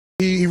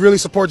He really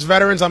supports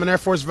veterans. I'm an Air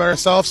Force veteran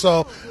myself,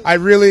 so I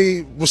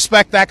really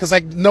respect that because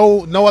like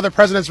no other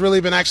president's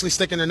really been actually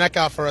sticking their neck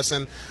out for us,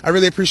 and I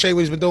really appreciate what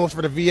he's been doing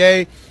for the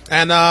VA.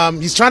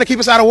 And he's trying to keep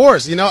us out of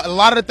wars. You know, a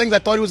lot of the things I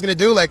thought he was going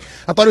to do, like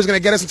I thought he was going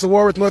to get us into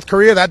war with North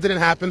Korea, that didn't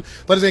happen.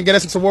 Thought he was going to get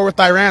us into war with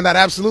Iran, that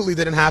absolutely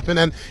didn't happen.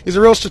 And he's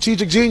a real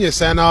strategic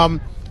genius, and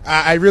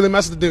I really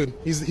mess with the dude.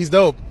 He's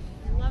dope.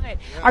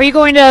 Are you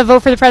going to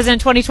vote for the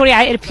president in 2020?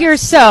 It appears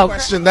so.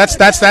 Question.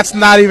 That's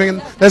not even.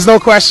 There's no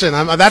question.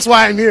 That's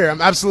why I'm here. I'm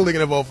absolutely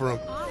going to vote for him.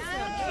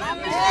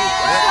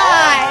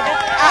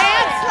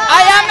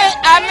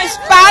 I'm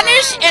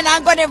Spanish, and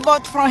I'm going to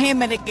vote for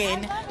him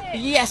again.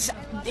 Yes,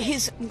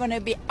 he's going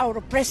to be our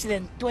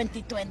president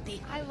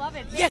 2020. I love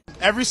it. Yes.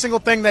 Every single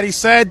thing that he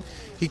said,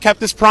 he kept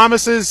his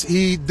promises.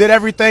 He did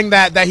everything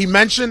that he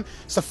mentioned.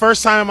 It's the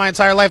first time in my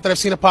entire life that I've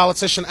seen a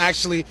politician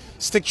actually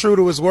stick true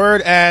to his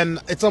word, and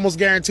it's almost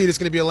guaranteed it's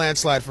going to be a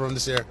landslide for him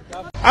this year.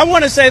 I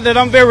want to say that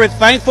I'm very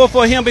thankful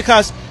for him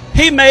because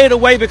he made a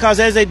way. Because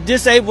as a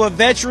disabled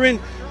veteran,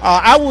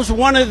 I was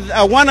one of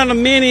the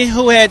many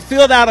who had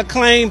filled out a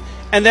claim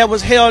and that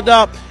was held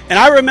up. And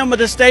I remember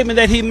the statement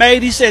that he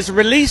made. He says,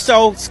 release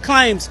those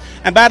claims.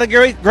 And by the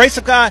grace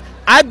of God,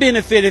 I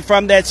benefited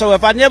from that. So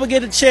if I never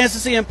get a chance to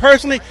see him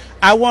personally,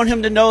 I want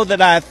him to know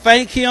that I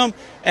thank him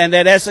and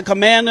that as a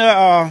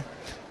commander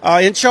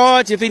in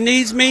charge, if he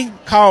needs me,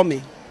 call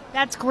me.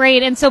 That's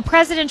great. And so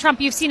President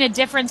Trump, you've seen a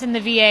difference in the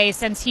VA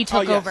since he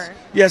took over.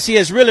 Yes, he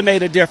has really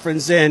made a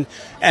difference. And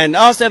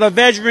us that are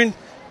veteran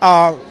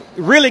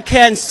really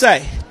can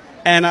say.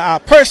 And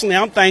personally,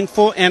 I'm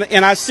thankful.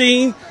 And I've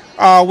seen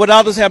what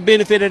others have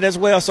benefited as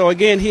well. So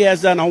again, he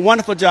has done a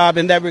wonderful job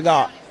in that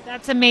regard.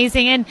 That's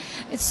amazing. And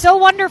it's so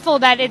wonderful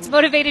that it's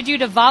motivated you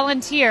to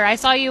volunteer. I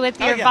saw you with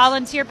your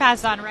volunteer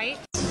pass on, right?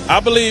 I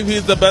believe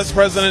he's the best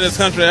president this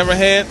country ever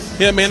had.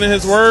 He's a man in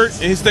his word,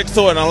 and he sticks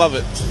to it, and I love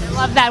it. I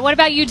love that. What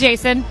about you,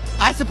 Jason?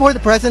 I support the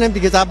president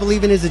because I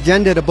believe in his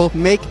agenda to both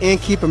make and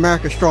keep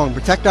America strong,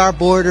 protect our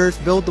borders,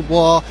 build the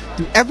wall,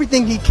 do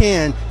everything he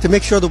can to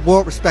make sure the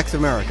world respects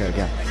America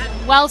again.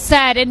 Well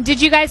said. And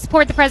did you guys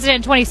support the president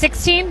in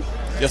 2016?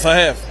 Yes, I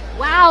have.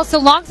 Wow, so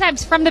long time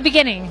from the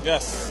beginning.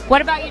 Yes.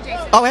 What about you,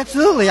 Jason? Oh,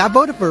 absolutely. I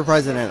voted for the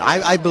president.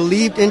 I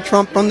believed in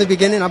Trump from the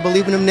beginning. I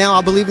believe in him now.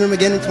 I believe in him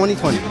again in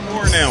 2020.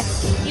 More now.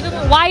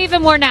 Why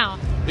even more now?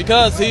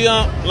 Because he,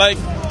 like,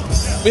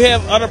 we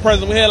have other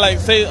presidents. We had, like,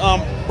 say,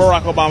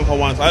 Barack Obama for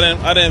once.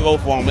 I didn't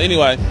vote for him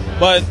anyway.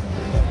 But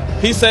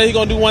he said he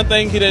gonna do one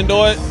thing. He didn't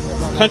do it.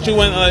 Country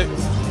went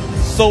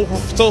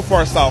so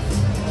far south.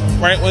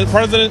 Right when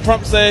President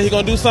Trump said he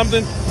gonna do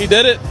something, he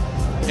did it.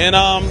 And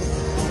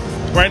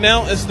right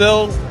now it's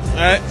still,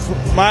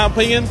 from my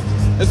opinion,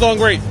 it's going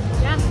great.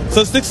 Yeah.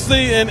 So 60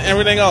 and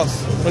everything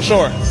else for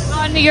sure.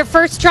 On your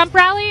first Trump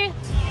rally?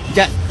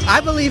 Yeah,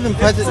 I believe in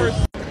President.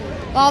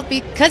 Well,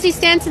 because he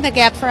stands in the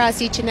gap for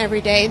us each and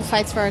every day and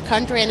fights for our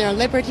country and our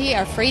liberty,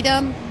 our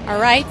freedom, our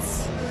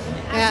rights.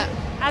 Yeah.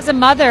 As a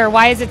mother,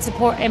 why is it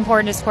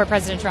important to support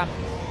President Trump?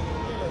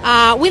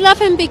 We love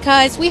him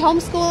because we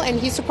homeschool and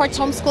he supports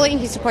homeschooling,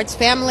 he supports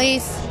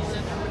families.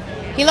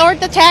 He lowered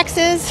the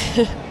taxes.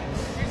 There's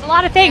a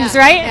lot of things,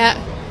 right? Yeah.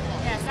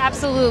 Yes,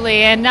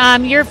 absolutely.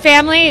 And your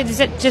family, is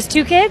it just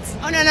 2 kids?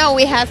 Oh, no,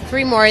 we have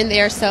 3 more in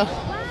there, so.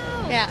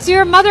 Wow. Yeah. So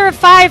you're a mother of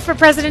 5 for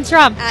President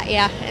Trump?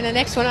 Yeah, and the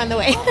next one on the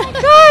way. Oh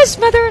my gosh,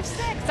 mother of 6.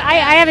 I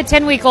have a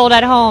 10-week-old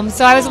at home,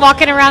 so I was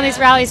walking around these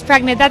rallies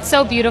pregnant. That's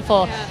so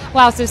beautiful. Yeah.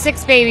 Wow, so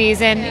 6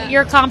 babies, and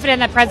you're confident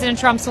that President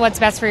Trump's what's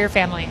best for your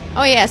family?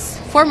 Oh, yes.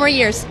 4 more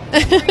years. 4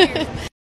 more years.